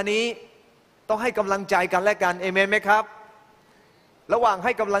าเวลานี้ต้องให้กำลังใจกันและกันเอเมนไหมครับระหว่างใ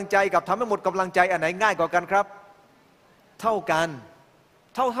ห้กำลังใจกับทำให้หมดกำลังใจอันไหนง่ายกว่ากันครับเท่ากัน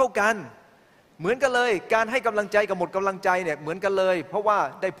เท่ากันเหมือนกันเลยการให้กำลังใจกับหมดกำลังใจเนี่ยเหมือนกันเลยเพราะว่า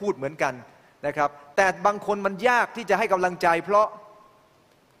ได้พูดเหมือนกันนะครับแต่บางคนมันยากที่จะให้กำลังใจเพราะ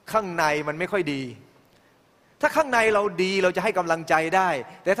ข้างในมันไม่ค่อยดีถ้าข้างในเราดีเราจะให้กำลังใจได้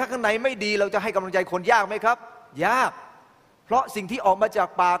แต่ถ้าข้างในไม่ดีเราจะให้กำลังใจคนยากไหมครับยากเพราะสิ่งที่ออกมาจาก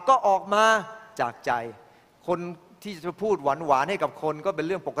ปากก็ออกมาจากใจคนที่จะพูดหวานให้กับคนก็เป็นเ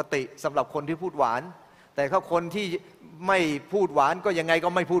รื่องปกติสำหรับคนที่พูดหวานแต่ถ้าคนที่ไม่พูดหวานก็ยังไงก็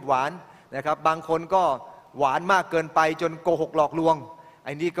ไม่พูดหวานนะครับบางคนก็หวานมากเกินไปจนโกหกหลอกลวงไ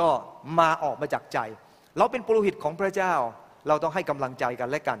อ้นี่ก็มาออกมาจากใจเราเป็นปุโรหิตของพระเจ้าเราต้องให้กำลังใจกัน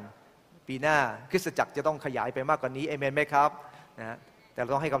และกันปีหน้าคริสตจักรจะต้องขยายไปมากกว่านี้เอเมนไหมครับนะแต่เรา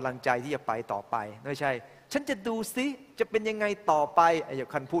ต้องให้กำลังใจที่จะไปต่อไปไม่ใช่ฉันจะดูซิจะเป็นยังไงต่อไปอย่า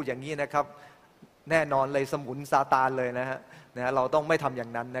คันพูดอย่างนี้นะครับแน่นอนเลยสมุนซาตานเลยนะฮะเราต้องไม่ทำอย่า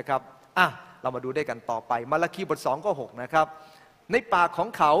งนั้นนะครับเรามาดูด้วยกันต่อไปมาระคีบท2ข้อ6นะครับในปากของ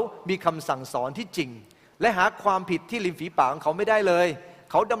เขามีคำสั่งสอนที่จริงและหาความผิดที่ริมฝีปากของเขาไม่ได้เลย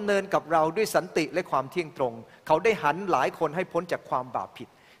เขาดำเนินกับเราด้วยสันติและความเที่ยงตรงเขาได้หันหลายคนให้พ้นจากความบาปผิด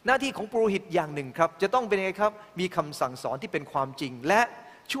หน้าที่ของปุโรหิตอย่างหนึ่งครับจะต้องเป็นยังไงครับมีคำสั่งสอนที่เป็นความจริงและ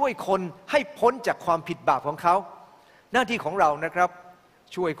ช่วยคนให้พ้นจากความผิดบาปของเขาหน้าที่ของเรานะครับ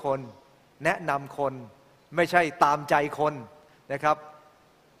ช่วยคนแนะนำคนไม่ใช่ตามใจคนนะครับ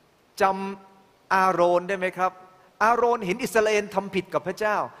จำอาโรนได้ไหมครับอาโรนเห็นอิสราเอลทำผิดกับพระเ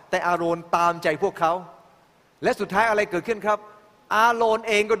จ้าแต่อาโรนตามใจพวกเขาและสุดท้ายอะไรเกิดขึ้นครับอาโรน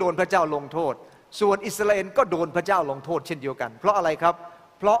เองก็โดนพระเจ้าลงโทษส่วนอิสราเอลก็โดนพระเจ้าลงโทษเช่นเดียวกันเพราะอะไรครับ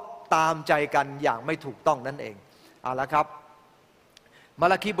เพราะตามใจกันอย่างไม่ถูกต้องนั่นเองเอาละครับมา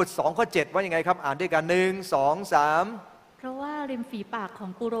ระคีบท2ข้อ7ว่ายังไงครับอ่านด้วยกัน1 2 3เพราะว่าริมฝีปากของ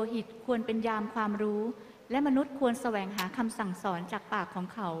ปุโรหิตควรเป็นยามความรู้และมนุษย์ควรแสวงหาคำสั่งสอนจากปากของ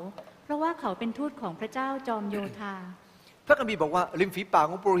เขาเพราะว่าเขาเป็นทูตของพระเจ้าจอมโยธาพระคัมภีร์บอกว่าริมฝีปาก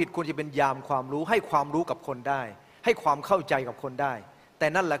ของปุโรหิตควรจะเป็นยามความรู้ให้ความรู้กับคนได้ให้ความเข้าใจกับคนได้แต่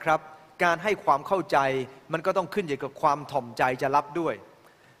นั่นแหละครับการให้ความเข้าใจมันก็ต้องขึ้นอยู่กับความถ่อมใจจะรับด้วย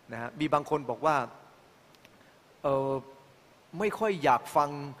นะฮะมีบางคนบอกว่าไม่ค่อยอยากฟัง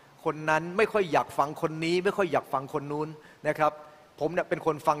คนนั้นไม่ค่อยอยากฟังคนนี้ไม่ค่อยอยากฟังคนนู้นนะครับผมเนี่ยเป็นค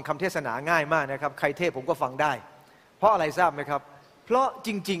นฟังคำเทศนาง่ายมากนะครับใครเทศผมก็ฟังได้เพราะอะไรทราบไหมครับเพราะจ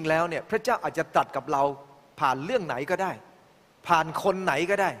ริงๆแล้วเนี่ยพระเจ้าอาจจะตรัสกับเราผ่านเรื่องไหนก็ได้ผ่านคนไหน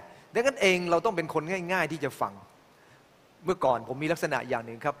ก็ได้ ดังนั้นเองเราต้องเป็นคนง่ายๆที่จะฟังเมื่อก่อนผมมีลักษณะอย่างห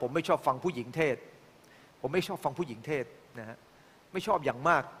นึ่งครับผมไม่ชอบฟังผู้หญิงเทศผมไม่ชอบฟังผู้หญิงเทศนะฮะไม่ชอบอย่าง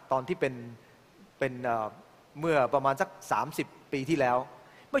มากตอนที่เป็นเมื่อประมาณสัก30 ปีที่แล้ว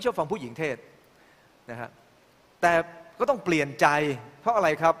ไม่ชอบฟังผู้หญิงเทศนะฮะแต่ก็ต้องเปลี่ยนใจเพราะอะไร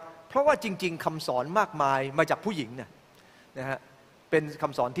ครับเพราะว่าจริงๆคำสอนมากมายมาจากผู้หญิงนะฮะเป็นค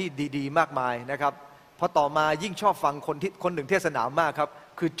ำสอนที่ดีๆมากมายนะครับพอต่อมายิ่งชอบฟังคนหนึ่งเทศนามากครับ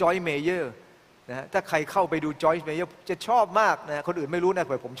คือจอยเมเยอร์นะฮะถ้าใครเข้าไปดูจอยเมเยอร์จะชอบมากนะคนอื่นไม่รู้นะ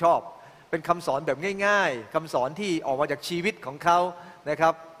แต่ผมชอบเป็นคำสอนแบบง่ายๆคำสอนที่ออกมาจากชีวิตของเขานะครั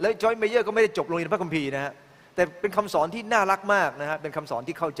บแล้วจอยเมเยอร์ก็ไม่ได้จบโรงเรียนพระคัมภีร์นะฮะแต่เป็นคำสอนที่น่ารักมากนะฮะเป็นคำสอน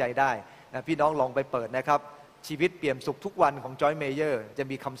ที่เข้าใจได้นะพี่น้องลองไปเปิดนะครับชีวิตเปี่ยมสุขทุกวันของจอยเมเยอร์จะ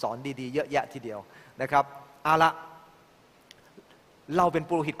มีคำสอนดีๆเยอะแยะทีเดียวนะครับเอาละเราเป็น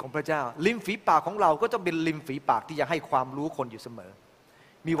ปุโรหิตของพระเจ้าริมฝีปากของเราก็จะเป็นริมฝีปากที่จะให้ความรู้คนอยู่เสมอ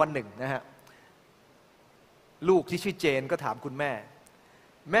มีวันหนึ่งนะฮะลูกที่ชื่อเจนก็ถามคุณแม่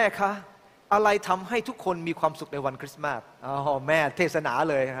แม่คะอะไรทำให้ทุกคนมีความสุขในวันคริสต์มาสแม่เทศนา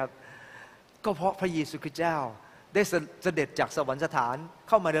เลยครับก็เพราะพระเยซูคริสต์เจ้าได้เสด็จจากสวรรคสถานเ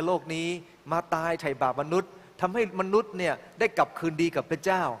ข้ามาในโลกนี้มาตายไถ่บาปมนุษย์ทำให้มนุษย์เนี่ยได้กลับคืนดีกับพระเ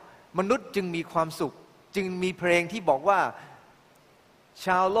จ้ามนุษย์จึงมีความสุขจึงมีเพลงที่บอกว่าช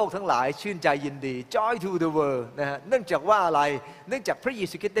าวโลกทั้งหลายชื่นใจยินดี Joy to the world นะฮะเนื่องจากว่าอะไรเนื่องจากพระเย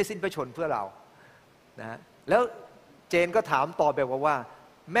ซูคริสต์ได้สิ้นพระชนม์เพื่อเรานะแล้วเจนก็ถามต่อแบบว่า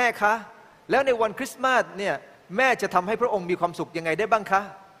แม่คะแล้วในวันคริสต์มาสเนี่ยแม่จะทำให้พระองค์มีความสุขยังไงได้บ้างคะ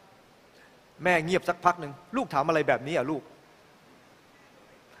แม่เงียบสักพักหนึ่งลูกถามอะไรแบบนี้ลูก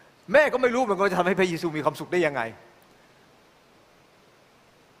แม่ก็ไม่รู้เหมือนกันจะทำให้พระเยซูมีความสุขได้ยังไง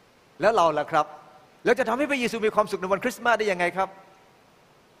แล้วเราล่ะครับแล้วจะทำให้พระเยซูมีความสุขในวันคริสต์มาสได้ยังไงครับ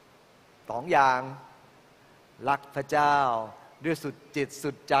2 อย่างรักพระเจ้าด้วยสุดจิตสุ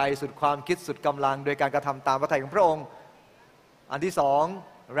ดใจสุดความคิดสุดกำลังโดยการกระทำตามพระทัยของพระองค์อันที่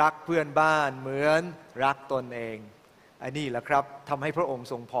2รักเพื่อนบ้านเหมือนรักตนเองอันนี้แหละครับทำให้พระองค์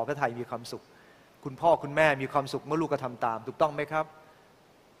ทรงพอพระทัยมีความสุขคุณพ่อคุณแม่มีความสุขเมื่อลูกกระทำตามถูกต้องไหมครับ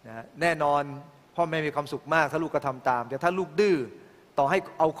นะแน่นอนพ่อแม่มีความสุขมากถ้าลูกกระทำตามแต่ถ้าลูกดื้อต่อให้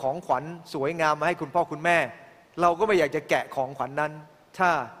เอาของขวัญสวยงามมาให้คุณพ่อคุณแม่เราก็ไม่อยากจะแกะของขวัญนั้นถ้า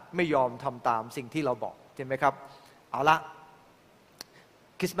ไม่ยอมทำตามสิ่งที่เราบอกใช่ไหมครับเอาละ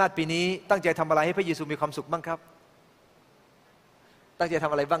คริสต์มาสปีนี้ตั้งใจทำอะไรให้พระเยซูมีความสุขบ้างครับตั้งใจท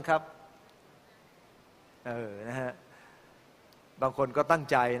ำอะไรบ้างครับนะฮะบางคนก็ตั้ง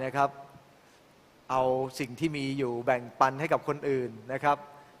ใจนะครับเอาสิ่งที่มีอยู่แบ่งปันให้กับคนอื่นนะครับ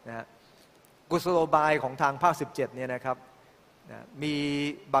นะกุศโลบายของทางภาค17เนี่ยนะครับนะมี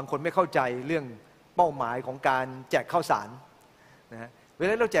บางคนไม่เข้าใจเรื่องเป้าหมายของการแจกข้าวสารนะเว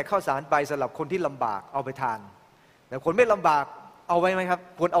ลาเราแจกข้าวสารไปสำหรับคนที่ลำบากเอาไปทานแต่คนไม่ลำบากเอาไว้ไหมครับ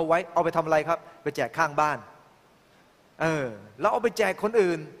ควรเอาไว้เอาไปทำอะไรครับไปแจกข้างบ้านแล้วเอาไปแจกคน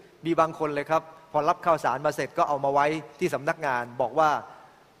อื่นมีบางคนเลยครับพอรับข้าวสารมาเสร็จก็เอามาไว้ที่สำนักงานบอกว่า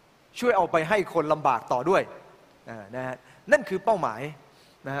ช่วยเอาไปให้คนลำบากต่อด้วยนะฮะนั่นคือเป้าหมาย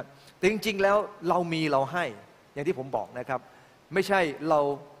นะฮะแต่จริงๆแล้วเรามีเราให้อย่างที่ผมบอกนะครับไม่ใช่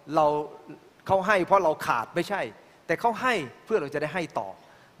เขาให้เพราะเราขาดไม่ใช่แต่เขาให้เพื่อเราจะได้ให้ต่อ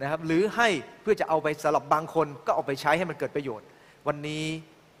นะครับหรือให้เพื่อจะเอาไปสำหรับบางคนก็เอาไปใช้ให้มันเกิดประโยชน์วันนี้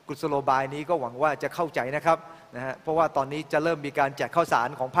กุศโลบายนี้ก็หวังว่าจะเข้าใจนะครับนะฮะเพราะว่าตอนนี้จะเริ่มมีการแจกข้าวสาร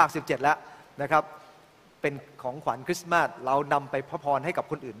ของภาค17แล้วนะครับเป็นของขวัญคริสต์มาสเรานำไปพระพรให้กับ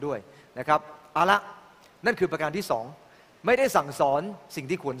คนอื่นด้วยนะครับเอาละนั่นคือประการที่2ไม่ได้สั่งสอนสิ่ง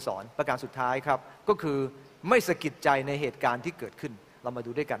ที่ควรสอนประการสุดท้ายครับก็คือไม่สะกิดใจในเหตุการณ์ที่เกิดขึ้นเรามาดู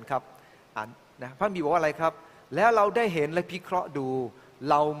ด้วยกันครับนะพระมีบอกว่าอะไรครับแล้วเราได้เห็นและพิเคราะห์ดู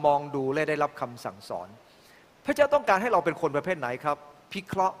เรามองดูและได้รับคำสั่งสอนพระเจ้าต้องการให้เราเป็นคนประเภทไหนครับพิ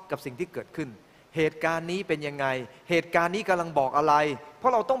เคราะห์กับสิ่งที่เกิดขึ้นเหตุการณ์นี้เป็นยังไงเหตุการณ์นี้กำลังบอกอะไรเพรา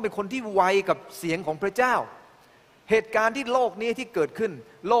ะเราต้องเป็นคนที่ไวกับเสียงของพระเจ้าเหตุการณ์ที่โลกนี้ที่เกิดขึ้น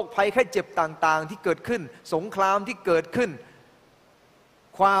โรคภัยไข้เจ็บต่างๆที่เกิดขึ้นสงครามที่เกิดขึ้น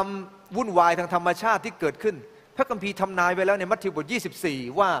ความวุ่นวายทางธรรมชาติที่เกิดขึ้นพระคัมภีร์ทำนายไว้แล้วในมัทธิวบท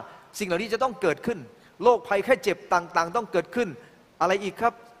24ว่าสิ่งเหล่านี้จะต้องเกิดขึ้นโรคภัยไข้เจ็บต่างๆต้องเกิดขึ้นอะไรอีกค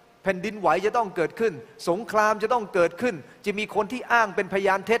รับแผ่นดินไหวจะต้องเกิดขึ้นสงครามจะต้องเกิดขึ้นจะมีคนที่อ้างเป็นพย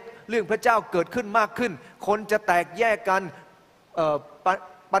านเท็จเรื่องพระเจ้าเกิดขึ้นมากขึ้นคนจะแตกแยกกัน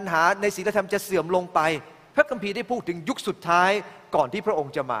ปัญหาในศีลธรรมจะเสื่อมลงไปพระคัมภีร์ได้พูดถึงยุคสุดท้ายก่อนที่พระอง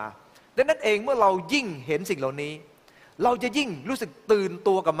ค์จะมาดังนั้นเองเมื่อเรายิ่งเห็นสิ่งเหล่านี้เราจะยิ่งรู้สึกตื่น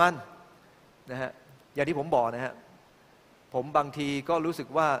ตัวกับมันนะฮะอย่างที่ผมบอกนะฮะผมบางทีก็รู้สึก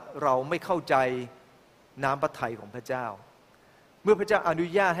ว่าเราไม่เข้าใจน้ำพระทัยของพระเจ้าเมื่อพระเจ้าอนุ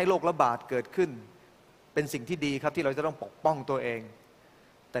ญาตให้โรคระบาดเกิดขึ้นเป็นสิ่งที่ดีครับที่เราจะต้องปกป้องตัวเอง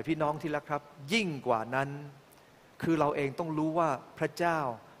แต่พี่น้องที่รักครับยิ่งกว่านั้นคือเราเองต้องรู้ว่าพระเจ้า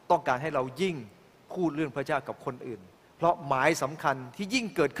ต้องการให้เรายิ่งพูดเรื่องพระเจ้ากับคนอื่นเพราะหมายสำคัญที่ยิ่ง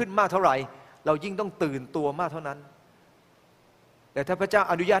เกิดขึ้นมากเท่าไหร่เรายิ่งต้องตื่นตัวมากเท่านั้นแต่ถ้าพระเจ้า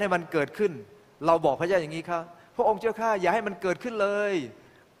อนุญาตให้มันเกิดขึ้นเราบอกพระเจ้าอย่างนี้ครับพระองค์เจ้าข้าอย่าให้มันเกิดขึ้นเลย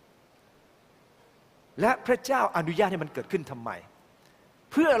และพระเจ้าอนุญาตให้มันเกิดขึ้นทำไม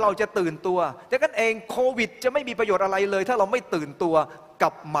เพื่อเราจะตื่นตัวแต่กันเองโควิดจะไม่มีประโยชน์อะไรเลยถ้าเราไม่ตื่นตัวกั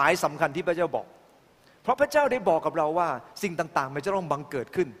บหมายสำคัญที่พระเจ้าบอกเพราะพระเจ้าได้บอกกับเราว่าสิ่งต่างๆมันจะต้องบังเกิด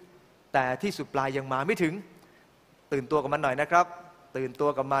ขึ้นแต่ที่สุดปลายยังมาไม่ถึงตื่นตัวกับมันหน่อยนะครับตื่นตัว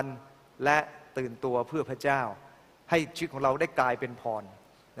กับมันและตื่นตัวเพื่อพระเจ้าให้ชีวิตของเราได้กลายเป็นพร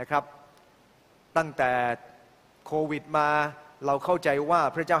นะครับตั้งแต่โควิดมาเราเข้าใจว่า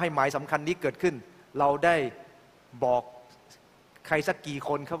พระเจ้าให้หมายสำคัญนี้เกิดขึ้นเราได้บอกใครสักกี่ค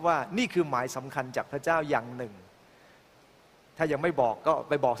นครับว่านี่คือหมายสำคัญจากพระเจ้าอย่างหนึ่งถ้ายังไม่บอกก็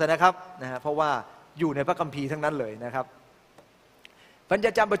ไปบอกซะนะครับเพราะว่าอยู่ในพระคัมภีร์ทั้งนั้นเลยนะครับปัญญ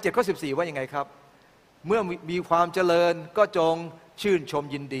าจารย์บท 7 ข้อ 14ว่ายังไงครับเมื่อมีความเจริญก็จงชื่นชม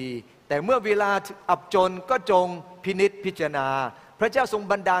ยินดีแต่เมื่อเวลาอับจนก็จงพินิจพิจารณาพระเจ้าทรง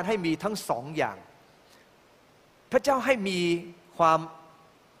บันดาลให้มีทั้งสองอย่างพระเจ้าให้มีความ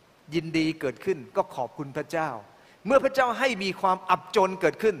ยินดีเกิดขึ้นก็ขอบคุณพระเจ้าเมื่อพระเจ้าให้มีความอับจนเกิ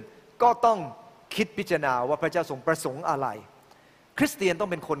ดขึ้นก็ต้องคิดพิจารณาว่าพระเจ้าทรงประสงค์อะไรคริสเตียนต้อง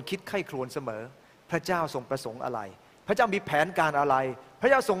เป็นคนคิดใคร่ครวญเสมอพระเจ้าทรงประสงค์อะไรพระเจ้ามีแผนการอะไรพระ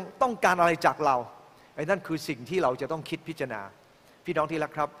เจ้าทรงต้องการอะไรจากเราไอ้นั่นคือสิ่งที่เราจะต้องคิดพิจารณาพี่น้องที่รั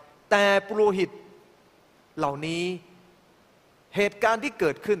กครับแต่ปุโรหิตเหล่านี้เหตุการณ์ที่เ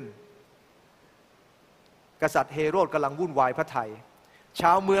กิดขึ้นกษัตริย์เฮโรดกำลังวุ่นวายพระทัยช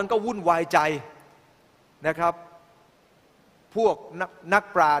าวเมืองก็วุ่นวายใจนะครับพวกนัก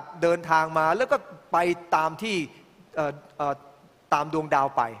ปราชญ์เดินทางมาแล้วก็ไปตามที่ตามดวงดาว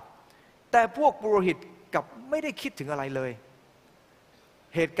ไปแต่พวกปุโรหิตกลับไม่ได้คิดถึงอะไรเลย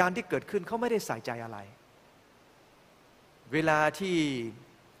เหตุการณ์ที่เกิดขึ้นเขาไม่ได้ใส่ใจอะไรเวลาที่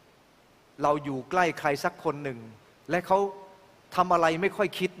เราอยู่ใกล้ใครสักคนหนึ่งและเขาทำอะไรไม่ค่อย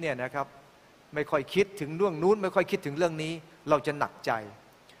คิดเนี่ยนะครับไม่ค่อยคิดถึงเรื่องนู้นไม่ค่อยคิดถึงเรื่องนี้เราจะหนักใจ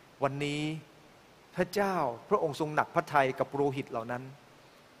วันนี้พระเจ้าพระองค์ทรงหนักพระทัยกับปุโรหิตเหล่านั้น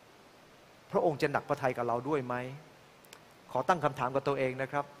พระองค์จะหนักพระทัยกับเราด้วยไหมขอตั้งคำถามกับตัวเองน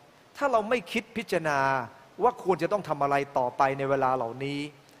ะครับถ้าเราไม่คิดพิจารณาว่าควรจะต้องทำอะไรต่อไปในเวลาเหล่านี้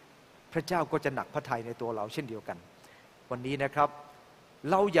พระเจ้าก็จะหนักพระทัยในตัวเราเช่นเดียวกันวันนี้นะครับ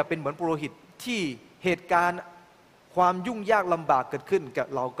เราอย่าเป็นเหมือนปุโรหิตที่เหตุการณ์ความยุ่งยากลำบากเกิดขึ้นกับ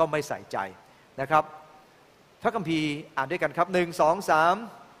เราก็ไม่ใส่ใจนะครับพระคัมภีร์อ่านด้วยกันครับ1 2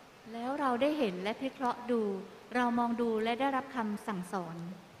 3แล้วเราได้เห็นและพิเคราะห์ดูเรามองดูและได้รับคำสั่งสอน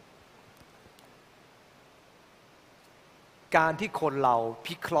การที่คนเรา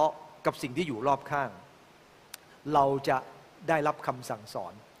พิเคราะห์กับสิ่งที่อยู่รอบข้างเราจะได้รับคำสั่งสอ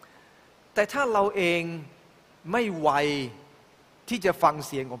นแต่ถ้าเราเองไม่ไวที่จะฟังเ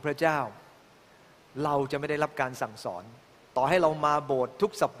สียงของพระเจ้าเราจะไม่ได้รับการสั่งสอนต่อให้เรามาโบสถ์ทุ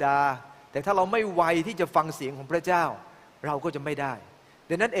กสัปดาห์แต่ถ้าเราไม่ไวที่จะฟังเสียงของพระเจ้าเราก็จะไม่ได้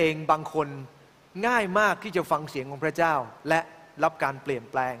ดังนั้นเองบางคนง่ายมากที่จะฟังเสียงของพระเจ้าและรับการเปลี่ยน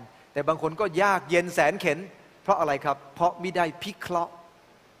แปลงแต่บางคนก็ยากเย็นแสนเข็ญเพราะอะไรครับเพราะไม่ได้พิเคราะห์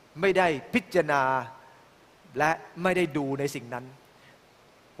ไม่ได้พิจารณาและไม่ได้ดูในสิ่งนั้น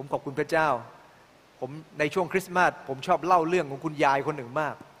ผมขอบคุณพระเจ้าผมในช่วงคริสต์มาสผมชอบเล่าเรื่องของคุณยายคนหนึ่งมา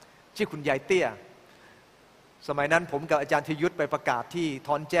กชื่อคุณยายเตี้ยสมัยนั้นผมกับอาจารย์ธียุทธไปประกาศที่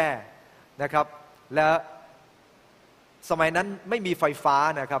ท้อนแจ้นะครับและสมัยนั้นไม่มีไฟฟ้า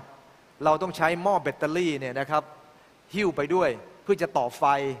นะครับเราต้องใช้หม้อแบตเตอรี่เนี่ยนะครับหิ้วไปด้วยเพื่อจะต่อไฟ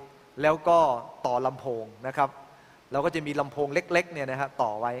แล้วก็ต่อลำโพงนะครับเราก็จะมีลำโพงเล็กๆเนี่ยนะฮะต่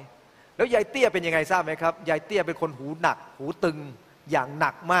อไว้แล้วยายเตี้ยเป็นยังไงทราบไหมครับยายเตี้ยเป็นคนหูหนักหูตึงอย่างห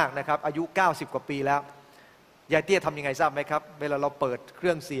นักมากนะครับอายุ90 กว่าปีแล้วยายเตี้ยทำยังไงทราบไหมครับเวลาเราเปิดเค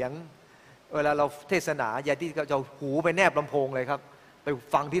รื่องเสียงเวลาเราเทศนายายเตี้ยก็จะหูไปแนบลำโพงเลยครับไป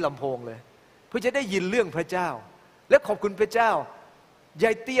ฟังที่ลำโพงเลยเพื่อจะได้ยินเรื่องพระเจ้าและขอบคุณพระเจ้าย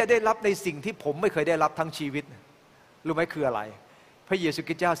ายเตี้ยได้รับในสิ่งที่ผมไม่เคยได้รับทั้งชีวิตรู้ไหมคืออะไรพระเยซูค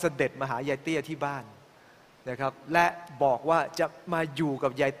ริสต์เจ้าเสด็จมาหายายเตี้ยที่บ้านนะครับและบอกว่าจะมาอยู่กั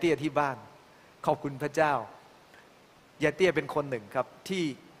บยายเตี้ยที่บ้านขอบคุณพระเจ้ายายเตี้ยเป็นคนหนึ่งครับที่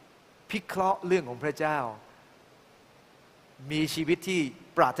พิเคราะห์เรื่องของพระเจ้ามีชีวิตที่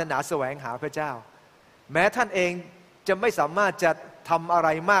ปรารถนาแสวงหาพระเจ้าแม้ท่านเองจะไม่สามารถจะทำอะไร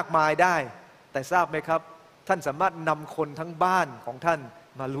มากมายได้แต่ทราบไหมครับท่านสามารถนำคนทั้งบ้านของท่าน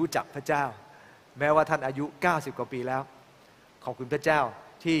มารู้จักพระเจ้าแม้ว่าท่านอายุ90 กว่าปีแล้วขอบคุณพระเจ้า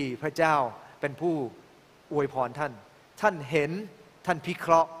ที่พระเจ้าเป็นผู้อวยพรท่านเห็น ท่านพิเค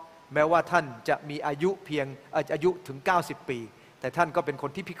ราะห์แม้ว่าท่านจะมีอายุเพียงอายุถึง90ปีแต่ท่านก็เป็นค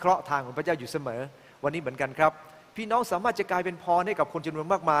นที่พิเคราะห์ทางของพระเจ้าอยู่เสมอวันนี้เหมือนกันครับพี่น้องสามารถจะกลายเป็นพรให้กับคนจำนวน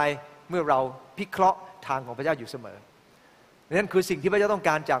มากมายเมื่อเราพิเคราะห์ทางของพระเจ้าอยู่เสมอนั่นคือสิ่งที่พระเจ้าต้อง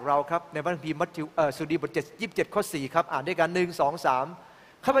การจากเราครับในพระคัมภีร์มัทธิวสดุดีบท27ข้อ4ครับอ่านด้วยกัน1 2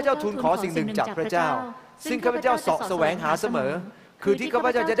 3ข้าพเจ้าทูลขอสิ่งหนึ่งจากพระเจ้าซึ่งข้าพเจ้าเสาะแสวงหาเสมอคือที่ข้าพ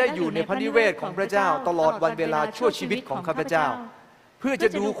เจ้าจะได้อยู่ในพระนิเวศของพระเจ้าตลอดวันเวลาชั่วชีวิตของข้าพเจ้าเพื่อจะ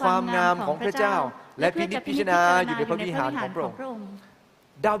ดูความงามของพระเจ้าและพินิจพิจารณาอยู่ในพระวิหารของพระองค์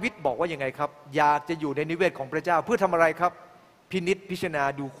ดาวิดบอกว่ายังไงครับอยากจะอยู่ในนิเวศของพระเจ้าเพื่อทำอะไรครับพินิจพิจารณา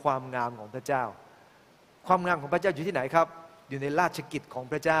ดูความงามของพระเจ้าความงามของพระเจ้าอยู่ที่ไหนครับอยู่ในราชกิจของ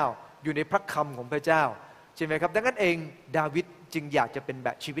พระเจ้าอยู่ในพระคำของพระเจ้าใช่ไหมครับดังนั้นเองดาวิดจึงอยากจะเป็นแบ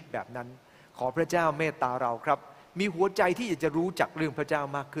บชีวิตแบบนั้นขอพระเจ้าเมตตาเราครับมีหัวใจที่อยากจะรู้จักเรื่องพระเจ้า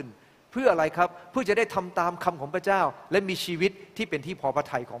มากขึ้นเพื่ออะไรครับเพื่อจะได้ทำตามคำของพระเจ้าและมีชีวิตที่เป็นที่พอพระ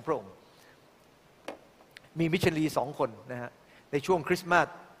ทัยของพระองค์มีมิชชันนารี2 คนนะฮะในช่วงคริสต์มาส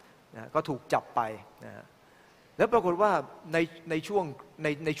นะก็ถูกจับไปนะฮะแล้วปรากฏว่าใน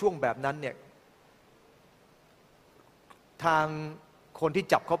ช่วงแบบนั้นเนี่ยทางคนที่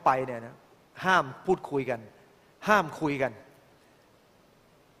จับเขาไปเนี่ยนะห้ามพูดคุยกันห้ามคุยกัน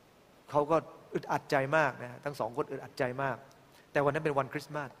เขาก็อึดอัดใจมากนะทั้ง2 คนอึดอัดใจมากแต่วันนั้นเป็นวันคริส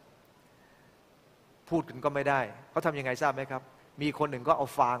ต์มาสพูดกันก็ไม่ได้เขาทำยังไงทราบไหมครับมีคนหนึ่งก็เอา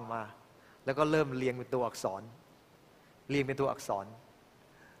ฟางมาแล้วก็เริ่มเรียงเป็นตัวอักษรเรียงเป็นตัวอักษร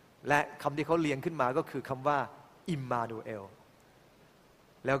และคำที่เขาเรียงขึ้นมาก็คือคำว่าอิมมานูเอล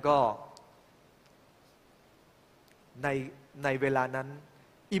แล้วก็ในเวลานั้น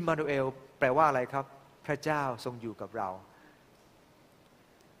อิมมานูเอลแปลว่าอะไรครับพระเจ้าทรงอยู่กับเรา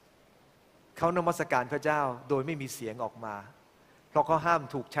เขานมัสการพระเจ้าโดยไม่มีเสียงออกมาเพราะเขาห้าม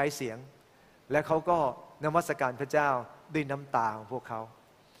ถูกใช้เสียงและเขาก็นมัสการพระเจ้าด้วยน้ำตาของพวกเขา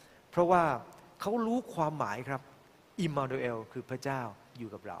เพราะว่าเขารู้ความหมายครับอิมมานูเอลคือพระเจ้าอยู่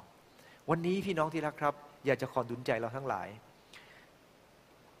กับเราวันนี้พี่น้องที่รักครับอยากจะขอดุลใจเราทั้งหลาย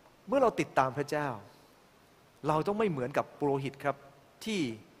เมื่อเราติดตามพระเจ้าเราต้องไม่เหมือนกับปุโรหิตครับที่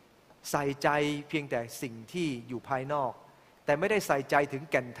ใส่ใจเพียงแต่สิ่งที่อยู่ภายนอกแต่ไม่ได้ใส่ใจถึง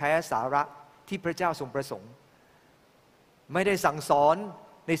แก่นแท้สาระที่พระเจ้าทรงประสงค์ไม่ได้สั่งสอน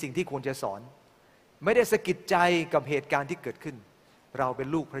ในสิ่งที่ควรจะสอนไม่ได้สะกิดใจกับเหตุการณ์ที่เกิดขึ้นเราเป็น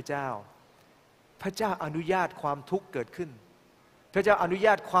ลูกพระเจ้าพระเจ้าอนุญาตความทุกข์เกิดขึ้นพระเจ้าอนุญ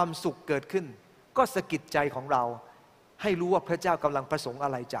าตความสุขเกิดขึ้นก็สะกิดใจของเราให้รู้ว่าพระเจ้ากำลังประสงค์อะ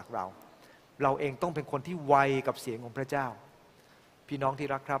ไรจากเราเราเองต้องเป็นคนที่ไวกับเสียงของพระเจ้าพี่น้องที่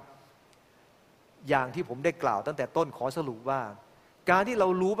รักครับอย่างที่ผมได้กล่าวตั้งแต่ต้นขอสรุปว่าการที่เรา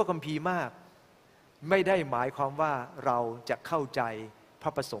รู้พระคัมภีร์มากไม่ได้หมายความว่าเราจะเข้าใจพร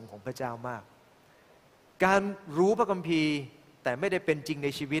ะประสงค์ของพระเจ้ามากการรู้พระคัมภีร์แต่ไม่ได้เป็นจริงใน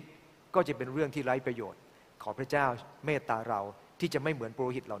ชีวิตก็จะเป็นเรื่องที่ไร้ประโยชน์ขอพระเจ้าเมตตาเราที่จะไม่เหมือนปุโร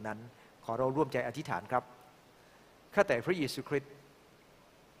หิตเหล่านั้นขอเราร่วมใจอธิษฐานครับข้าแต่พระเยซูคริสต์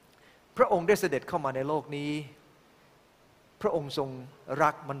พระองค์ได้เสด็จเข้ามาในโลกนี้พระองค์ทรงรั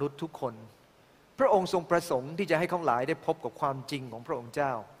กมนุษย์ทุกคนพระองค์ทรงประสงค์ที่จะให้ข้าพเจ้าได้พบกับความจริงของพระองค์เจ้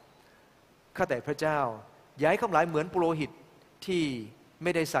าข้าแต่พระเจ้าอย่าให้ข้าพเจ้าเหมือนปุโรหิตที่ไ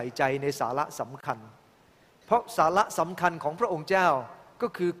ม่ได้ใส่ใจในสาระสำคัญเพราะสาระสำคัญของพระองค์เจ้าก็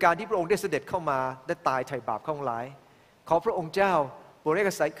คือการที่พระองค์ได้เสด็จเข้ามาได้ตายไถ่บาปข้าพเจ้าขอพระองค์เจ้าโปรดให้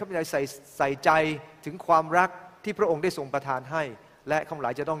ข้าพเจ้าใส่ใจถึงความรักที่พระองค์ได้ทรงประทานให้และข้าพเจ้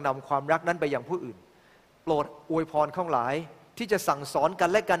าจะต้องนำความรักนั้นไปยังผู้อื่นโปรดอวยพรข้าพเจ้าที่จะสั่งสอนกัน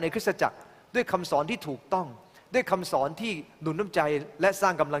และกันในคริสตจักรด้วยคำสอนที่ถูกต้องด้วยคำสอนที่หนุนน้ำใจและสร้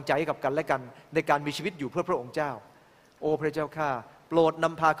างกำลังใจให้กับกันและกันในการมีชีวิตอยู่เพื่อพระองค์เจ้าโอ้พระเจ้าข้าโปรดน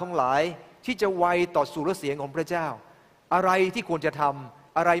ำพาข้าพเจ้าที่จะไวต่อสู่เสียงของพระเจ้าอะไรที่ควรจะท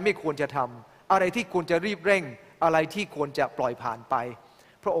ำอะไรไม่ควรจะทำอะไรที่ควรจะรีบเร่งอะไรที่ควรจะปล่อยผ่านไป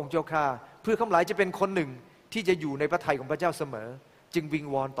พระองค์เจ้าข้าเพื่อข้าพเจ้าจะเป็นคนหนึ่งที่จะอยู่ในพระทัยของพระเจ้าเสมอจึงวิง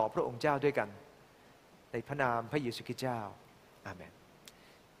วอนต่อพระองค์เจ้าด้วยกันในพระนามพระเยซูคริสต์เจ้าอาเมน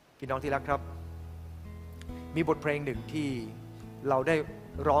พี่น้องที่รักครับมีบทเพลงหนึ่งที่เราได้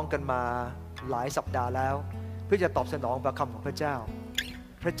ร้องกันมาหลายสัปดาห์แล้วเพื่อจะตอบสนองพระคำของพระเจ้า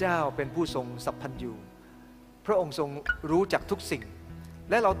พระเจ้าเป็นผู้ทรงสัพพัญญูพระองค์ทรงรู้จักทุกสิ่ง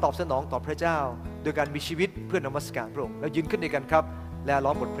และเราตอบสนองต่อพระเจ้าโดยการมีชีวิตเพื่อนมัสการพระองค์แล้วยืนขึ้นด้วยกันครับและร้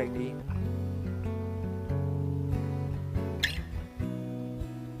องบทเพลงนี้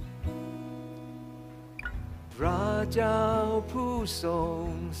พระเจ้าผู้ทรง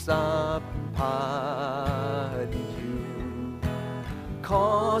สัพพัญญูขอ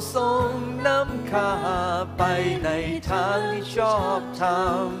ทรงนำข้าไปในทางที่ชอบธรร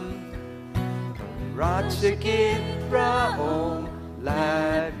มราชกิจพระองค์ และ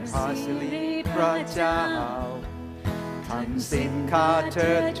พระสิริพระเจ้าทั้งสิ้นข้าเ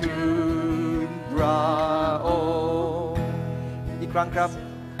ถิดทูลพระองค์อีกครั้งครับ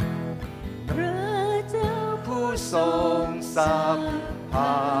พระเจ้าผู้ทรงสัพพ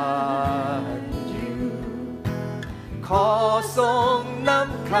ะอยู่ขอทรงน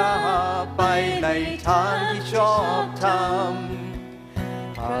ำข้าไปในทางที่ชอบธรรม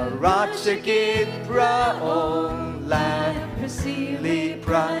พระราชกิจพระองค์และพระสิริพ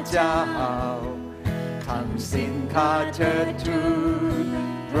ระเจ้าทั้งสิ้นข้าเถิดทูล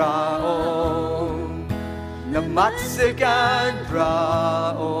พระองค์นมัสการพระ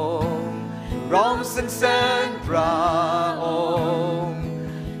องค์ร้องสรรเสริญพระองค์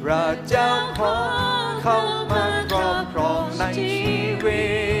พระเจ้าขอเข้ามาครอบครองในชีวิ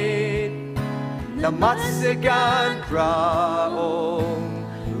ตนมัสการพระองค์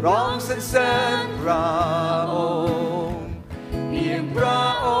ร้องสรรเสริญพระองค์เพียงพระ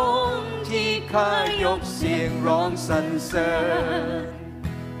องค์ที่ข้ายกเสียงร้องสรรเสริญ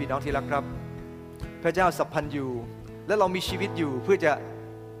พี่น้องที่รักครับพระเจ้าสัพพันธ์อยู่และเรามีชีวิตอยู่เพื่อจะ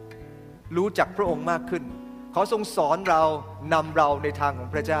รู้จักพระองค์มากขึ้นขอทรงสอนเรานำเราในทางของ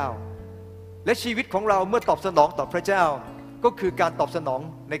พระเจ้าและชีวิตของเราเมื่อตอบสนองต่อพระเจ้าก็คือการตอบสนอง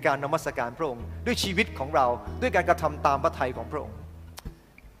ในการนมัสการพระองค์ด้วยชีวิตของเราด้วยการกระทำตามพระทัยของพระองค์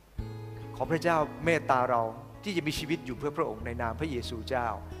ขอพระเจ้าเมตตาเราที่จะมีชีวิตอยู่เพื่อพระองค์ในนามพระเยซูเจ้า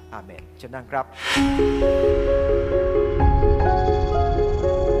อาเมนเชิญนั่งครับ